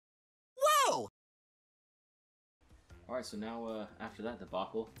Alright, so now after that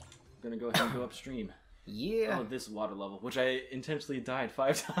debacle, I'm gonna go ahead and go upstream. Yeah. Oh, this water level, which I intentionally died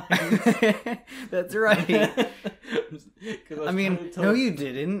 5 times. That's right. I mean, no, you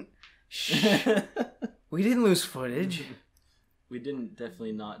didn't. Shh. We didn't lose footage. We didn't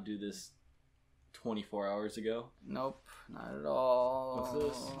definitely not do this 24 hours ago. Nope, not at all.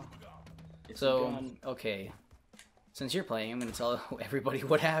 What's this? It's a So, gun. okay. Since you're playing, I'm going to tell everybody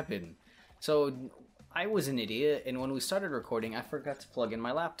what happened. So, I was an idiot, and when we started recording, I forgot to plug in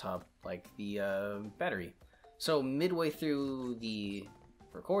my laptop, like the battery. So, midway through the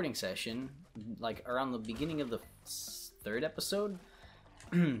recording session, like around the beginning of the 3rd episode,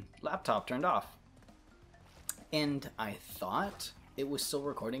 laptop turned off. And I thought it was still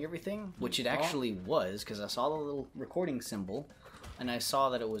recording everything, which it actually was, because I saw the little recording symbol, and I saw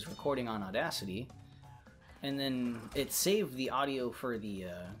that it was recording on Audacity. And then it saved the audio for the...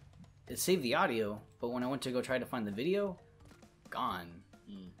 it saved the audio, but when I went to go try to find the video, gone.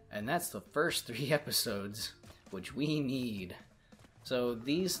 And that's the first 3 episodes, which we need. So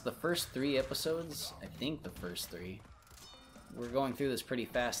the first 3 episodes, I think the first 3, we're going through this pretty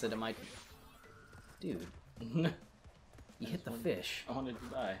fast that it might... Dude, you hit the fish. I wanted to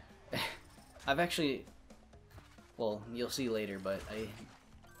die. I've actually... Well, you'll see later, but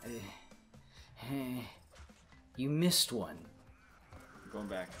you missed one. I'm going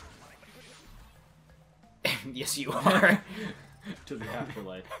back. Yes, you are. To the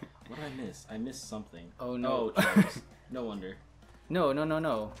afterlife. What did I miss? I missed something. Oh, no. Oh, Charles. No wonder.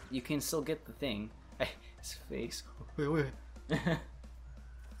 No. You can still get the thing. His face. Wait.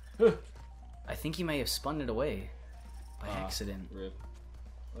 I think he may have spun it away by accident. Rip.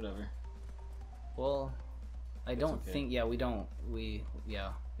 Whatever. Well, I don't okay. think... Yeah, we don't...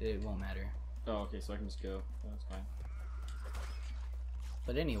 Yeah, it won't matter. Oh, okay, so I can just go. Oh, that's fine.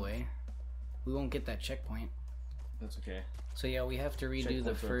 But anyway, we won't get that checkpoint. That's okay. So yeah, we have to redo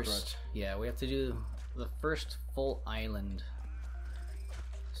the first... Yeah, we have to do the first full island.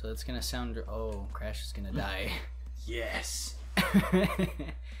 So it's gonna sound... Oh, Crash is gonna die. Yes!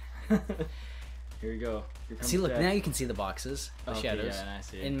 Here we go. Here comes See, look, death. now you can see the boxes, the shadows. Yeah, I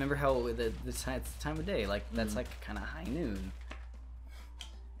see it. And remember how it's the time of day, like, that's like kind of high noon.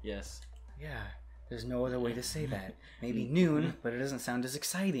 Yes. Yeah, there's no other way to say that. Maybe noon, but it doesn't sound as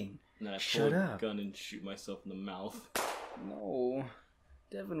exciting. And then I Shut pull a up. gun and shoot myself in the mouth. No.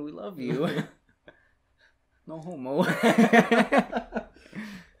 Devin, we love you. No homo.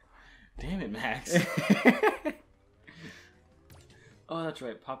 Damn it, Max. Oh, that's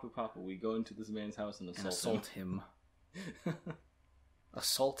right. Papu Papu. We go into this man's house and assault him.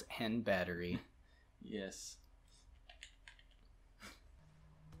 Assault and battery. Yes.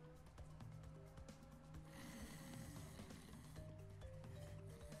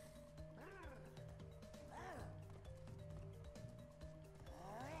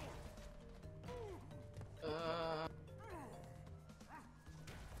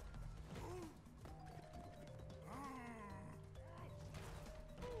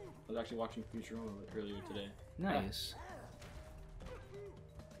 I was actually watching Futurama earlier today. Nice.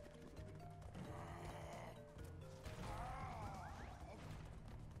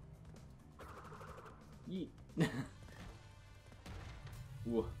 Yeet.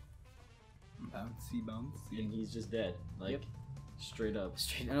 Whoa. Bouncy. And he's just dead. Like, Yep. straight up.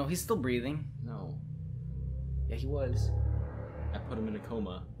 No, he's still breathing. No. Yeah, he was. I put him in a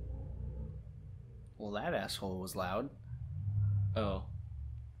coma. Well, that asshole was loud. Oh.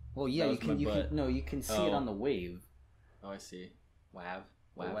 Well, yeah, That you was my butt. can. No, you can see it Oh. on the wave. Oh, I see. WAV.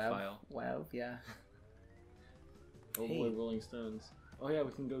 WAV file. WAV, yeah. Oh Hey. boy, Rolling Stones. Oh yeah,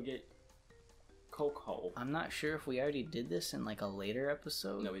 we can go get cocoa. I'm not sure if we already did this in like a later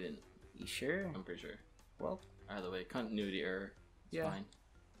episode. No, we didn't. You sure? I'm pretty sure. Well, Either way, continuity error. It's Yeah. fine.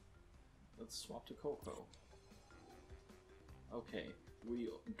 Let's swap to Coco. Okay, we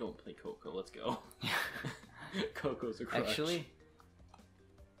don't play Coco. Let's go. Coco's a crush. actually,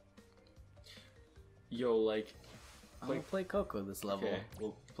 Yo, like, I'm gonna play Coco this level. okay,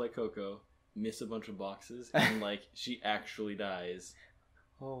 we'll play Coco, miss a bunch of boxes, and like she actually dies.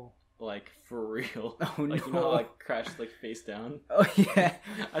 Oh. Like for real. Oh, like, you know, no. how, like crashed like face down. Oh yeah.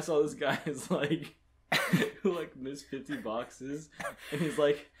 I saw this guy is like who like missed 50 boxes, and he's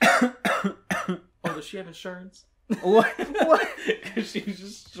like, "Oh, does she have insurance?" What? Because she's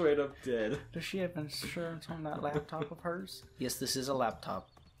just straight up dead. Does she have insurance on that laptop of hers? Yes, this is a laptop.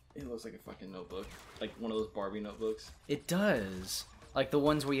 It looks like a fucking notebook, like one of those Barbie notebooks. It does. Like the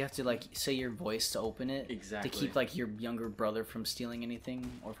ones where you have to like say your voice to open it. Exactly. To keep like your younger brother from stealing anything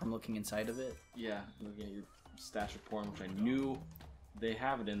or from looking inside of it. Yeah, looking at your stash of porn, which I knew they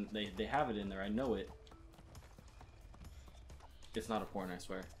have it in. They have it in there. I know it. It's not a porn, I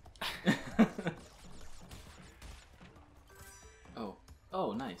swear. Oh.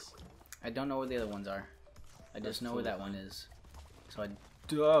 Oh, nice. I don't know where the other ones are. I just know where that one is. So I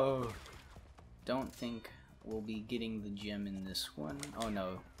don't think we'll be getting the gem in this one. Oh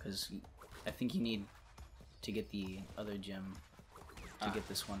no, because I think you need to get the other gem to get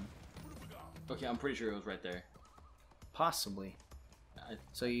this one. Okay, I'm pretty sure it was right there. Possibly.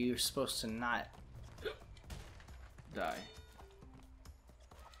 So you're supposed to not die.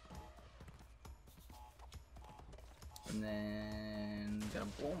 And then gotta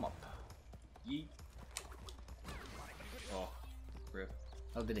blow them up. Yeet. Oh, rip.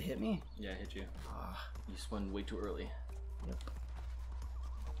 Oh, did it hit me? Yeah, it hit you. Ah. You spun way too early. Yep.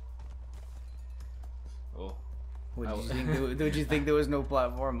 Oh. Did you think there was no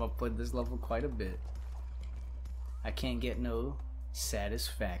platform up with this level quite a bit? I can't get no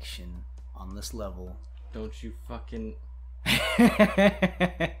satisfaction on this level. Don't you fucking...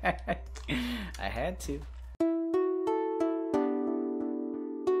 I had to.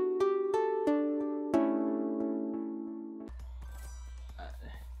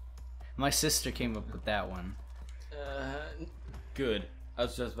 My sister came up with that one. Good. I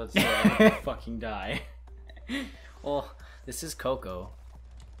was just about to say I'm gonna fucking die. Well, this is Coco,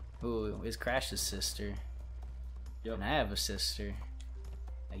 who is Crash's sister. Yep. And I have a sister,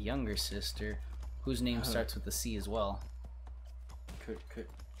 a younger sister, whose name starts with a C as well.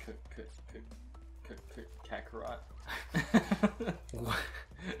 Kakarot. What?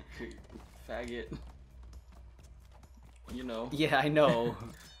 Faggot. You know. Yeah, I know.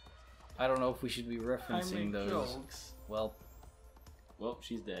 I don't know if we should be I referencing make those. jokes. Well,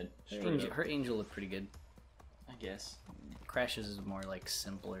 she's dead. her angel looked pretty good. I guess. Crash's is more like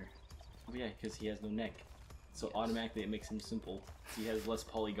simpler. Oh, yeah, because he has no neck. So automatically it makes him simple. He has less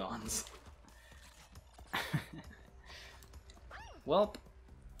polygons. Welp.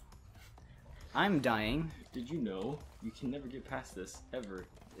 I'm dying. Did you know you can never get past this ever?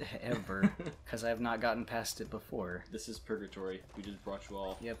 Ever. Because I have not gotten past it before. This is purgatory. We just brought you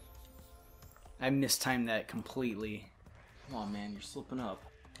all. Yep. I mistimed that completely. Come on, man, you're slipping up.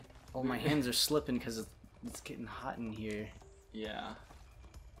 Oh, my hands are slipping because it's getting hot in here. Yeah.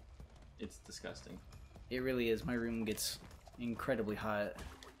 It's disgusting. It really is. My room gets incredibly hot.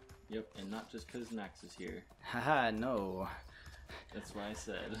 Yep, and not just because Max is here. Haha, no. That's why I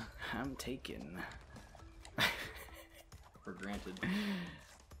said. I'm taken. For granted.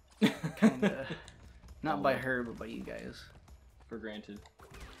 Kinda. Not by her, but by you guys. For granted.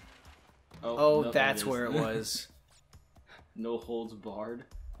 Oh, no, that's where it was. No holds barred.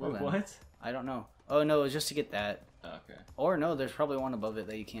 Well, Wait, what? I don't know. Oh no, it was just to get that. Okay. Or no, there's probably one above it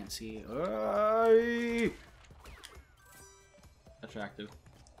that you can't see. Attractive.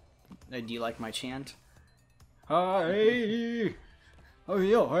 Do you like my chant? Hi. Oh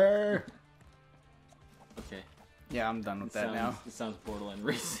yeah. Okay. Yeah, I'm done with that now. It sounds borderline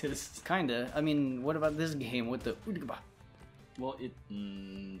racist. Kinda. I mean, what about this game with the? Well,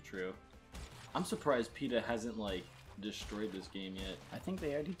 true. I'm surprised PETA hasn't like destroyed this game yet. I think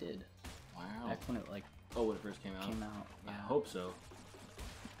they already did. Wow. Back when it like when it first came out. Yeah. I hope so.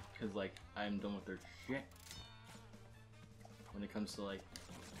 Because like I'm done with their shit when it comes to like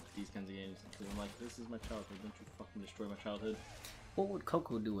these kinds of games. Because I'm like, this is my childhood. Don't you fucking destroy my childhood. What would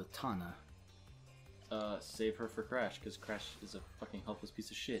Coco do with Tana? Save her for Crash, because Crash is a fucking helpless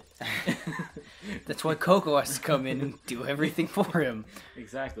piece of shit. That's why Coco has to come in and do everything for him.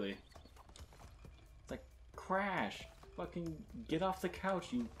 Exactly. It's like, Crash, fucking get off the couch,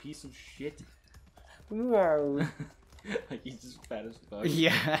 you piece of shit. Wow. Like, he's just fat as fuck.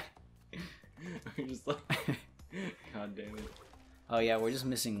 Yeah. You're just like, god damn it. Oh yeah, we're just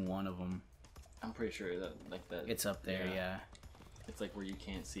missing one of them. I'm pretty sure that, like that. It's up there, yeah. It's like where you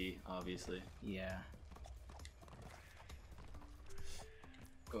can't see, obviously. Yeah.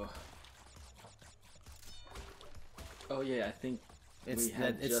 Ugh. Oh yeah, I think It's we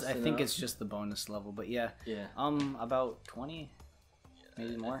had just I think enough. it's just the bonus level, but yeah. Yeah. About 20,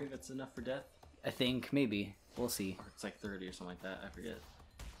 maybe more. I think that's enough for death. I think maybe we'll see. Or it's like 30 or something like that. I forget.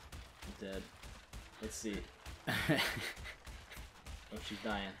 Dead. Let's see. Oh, she's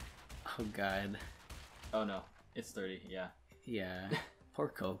dying. Oh god. Oh no, it's 30. Yeah. Yeah. Poor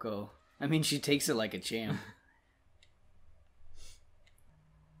Coco. I mean, she takes it like a champ.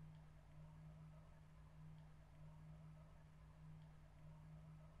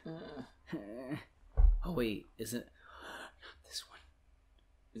 Oh wait, is it? Not this one.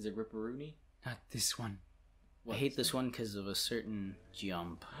 Is it Ripperoonie? Not this one. What? I hate this one because of a certain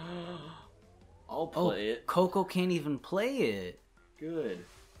jump. I'll play it. Coco can't even play it. Good.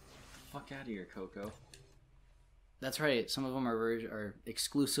 Fuck out of here, Coco. That's right. Some of them are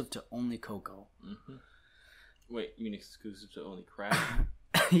exclusive to only Coco. Mm-hmm. Wait, you mean exclusive to only crack?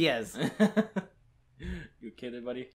 Yes. You kidding, buddy?